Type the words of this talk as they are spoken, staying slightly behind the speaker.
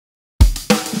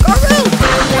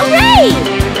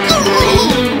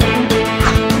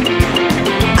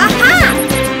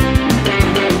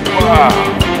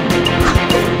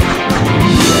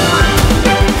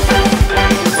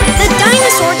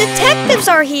detectives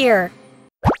are here.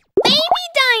 Baby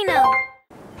Dino!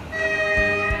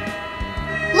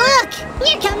 Look,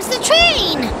 here comes the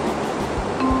train!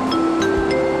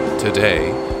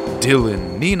 Today,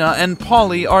 Dylan, Nina, and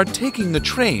Polly are taking the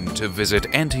train to visit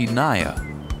Auntie Naya.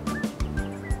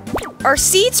 Our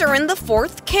seats are in the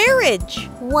 4th carriage.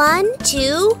 1,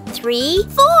 2, 3,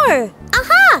 4.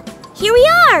 Aha! Here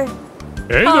we are!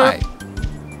 Hey Hi. there.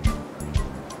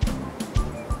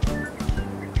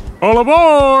 All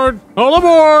aboard! All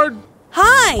aboard!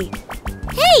 Hi.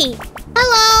 Hey!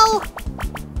 Hello!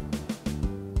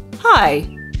 Hi.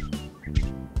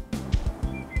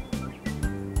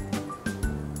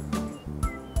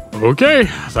 Okay,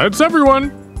 that's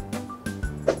everyone.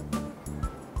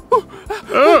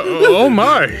 Oh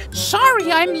my.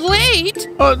 Sorry I'm late.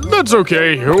 That's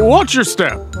okay. Watch your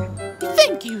step.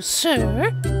 Thank you,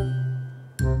 sir.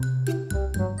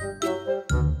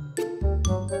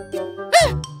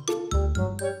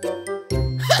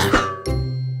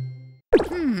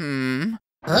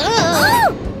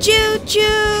 Oh!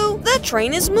 Choo-choo! The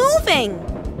train is moving.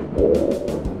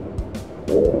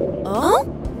 Oh?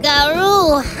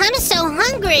 Garou, I'm so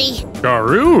hungry.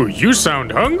 Garou, you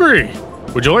sound hungry.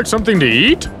 Would you like something to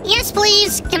eat? Yes,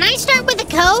 please. Can I start with a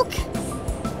Coke?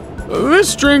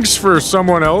 This drink's for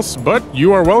someone else, but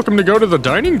you are welcome to go to the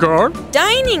dining car.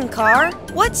 Dining car?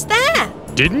 What's that?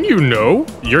 Didn't you know?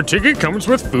 Your ticket comes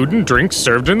with food and drinks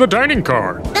served in the dining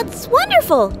car. That's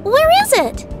wonderful. Where is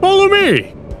it? Follow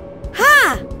me.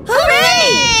 Ha!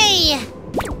 Hooray! Hey!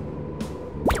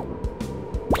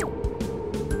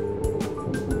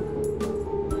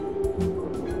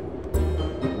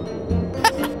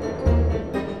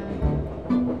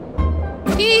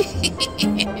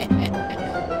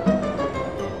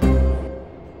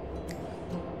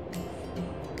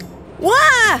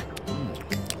 Wah!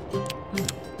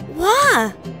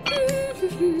 Wah!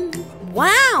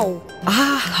 Wow!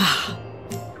 Ah.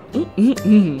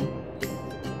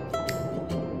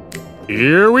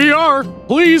 Here we are.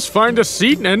 Please find a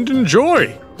seat and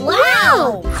enjoy.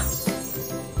 Wow!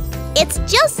 It's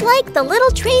just like the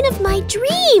little train of my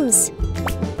dreams.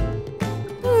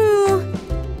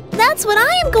 That's what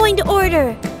I am going to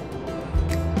order.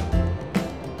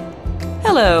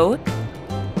 Hello.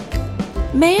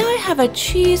 May I have a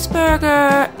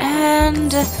cheeseburger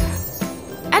and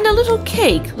a little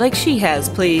cake like she has,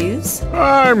 please?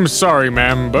 I'm sorry,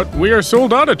 ma'am, but we are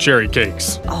sold out of cherry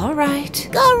cakes. All right.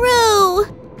 Garou!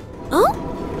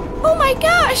 Oh? Oh my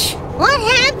gosh! What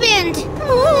happened?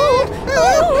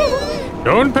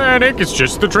 Don't panic, it's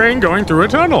just the train going through a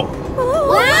tunnel.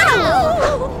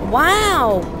 Wow!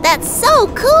 Wow! That's so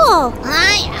cool!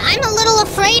 I'm a little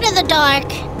afraid of the dark.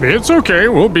 It's okay,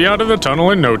 we'll be out of the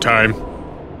tunnel in no time.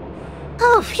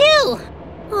 Oh, phew!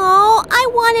 Oh, I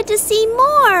wanted to see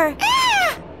more.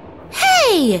 Ah!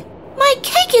 Hey! My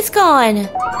cake is gone!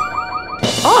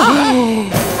 Oh!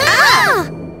 Ah!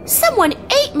 Someone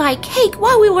ate my cake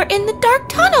while we were in the dark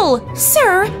tunnel!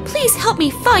 Sir, please help me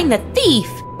find the thief!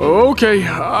 Okay,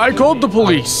 I called the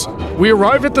police. We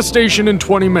arrive at the station in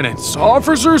 20 minutes.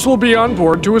 Officers will be on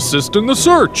board to assist in the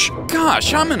search.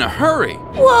 Gosh, I'm in a hurry.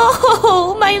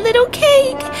 Whoa, my little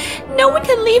cake! No one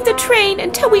can leave the train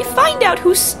until we find out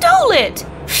who stole it!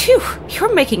 Phew,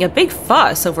 you're making a big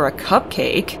fuss over a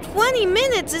cupcake. 20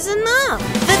 minutes is enough.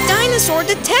 The dinosaur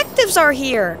detectives are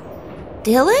here.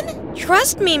 Dylan?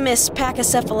 Trust me, Miss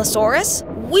Pachycephalosaurus.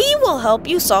 We will help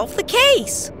you solve the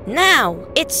case. Now,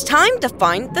 it's time to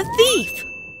find the thief.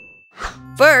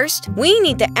 First, we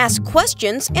need to ask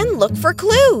questions and look for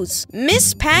clues.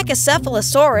 Miss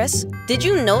Pachycephalosaurus, did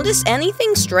you notice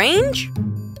anything strange?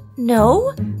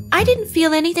 No, I didn't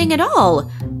feel anything at all.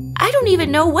 I don't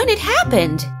even know when it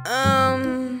happened.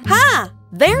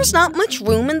 There's not much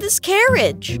room in this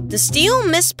carriage. To steal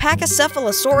Miss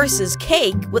Pachycephalosaurus's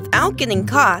cake without getting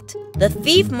caught, the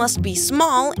thief must be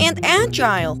small and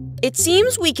agile. It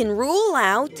seems we can rule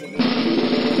out...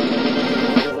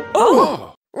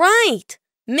 Oh! Right!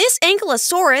 Miss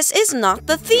Ankylosaurus is not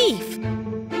the thief.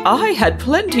 I had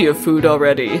plenty of food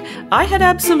already. I had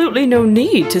absolutely no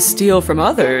need to steal from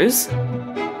others.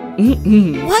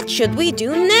 What should we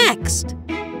do next?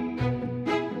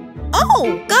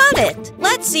 Oh, got it!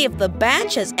 Let's see if the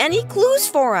badge has any clues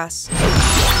for us.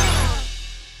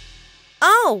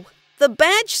 Oh, the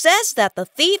badge says that the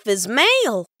thief is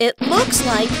male. It looks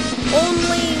like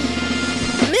only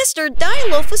Mr.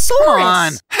 Dilophosaurus. Come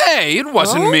on! Hey, it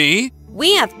wasn't me!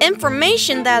 We have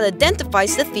information that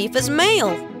identifies the thief as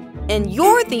male. And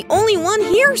you're the only one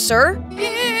here, sir.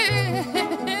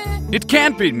 It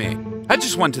can't be me. I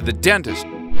just went to the dentist.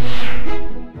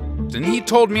 stopped and he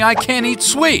told me I can't eat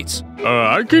sweets.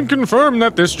 I can confirm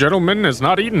that this gentleman has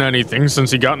not eaten anything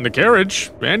since he got in the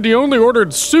carriage, and he only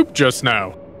ordered soup just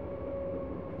now.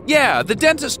 Yeah, the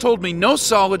dentist told me no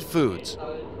solid foods.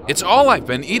 It's all I've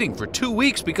been eating for 2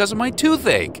 weeks because of my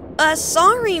toothache.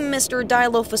 Sorry, Mr.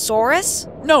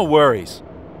 Dilophosaurus. No worries.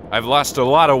 I've lost a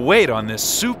lot of weight on this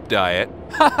soup diet.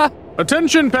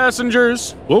 Attention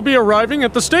passengers, we'll be arriving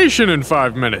at the station in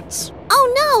 5 minutes.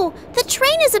 Oh no, the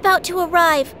train is about to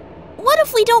arrive. What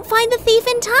if we don't find the thief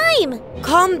in time?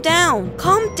 Calm down,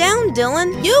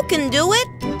 Dylan. You can do it.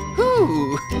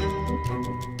 Ooh.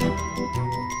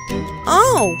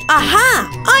 Oh, aha!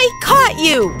 I caught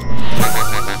you!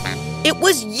 It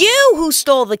was you who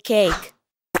stole the cake.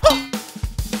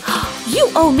 You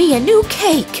owe me a new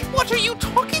cake. What are you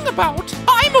talking about?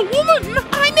 I'm a woman.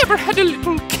 I never had a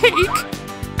little cake.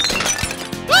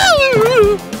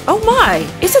 Oh my,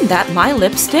 isn't that my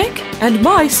lipstick? And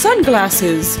my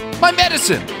sunglasses. My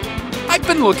medicine! I've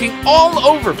been looking all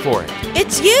over for it.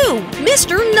 It's you,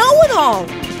 Mr. Know-It-All.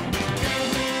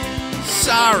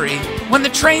 Sorry. When the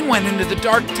train went into the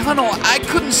dark tunnel, I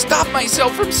couldn't stop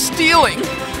myself from stealing.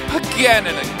 Again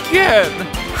and again.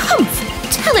 Humph!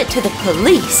 Tell it to the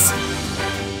police.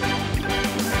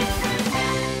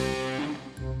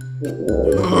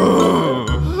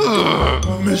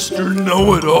 Mr.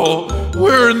 Know-It-All,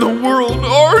 where in the world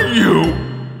are you?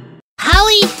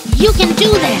 Holly, you can do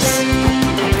this.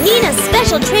 Nina's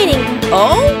special training.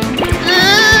 Oh?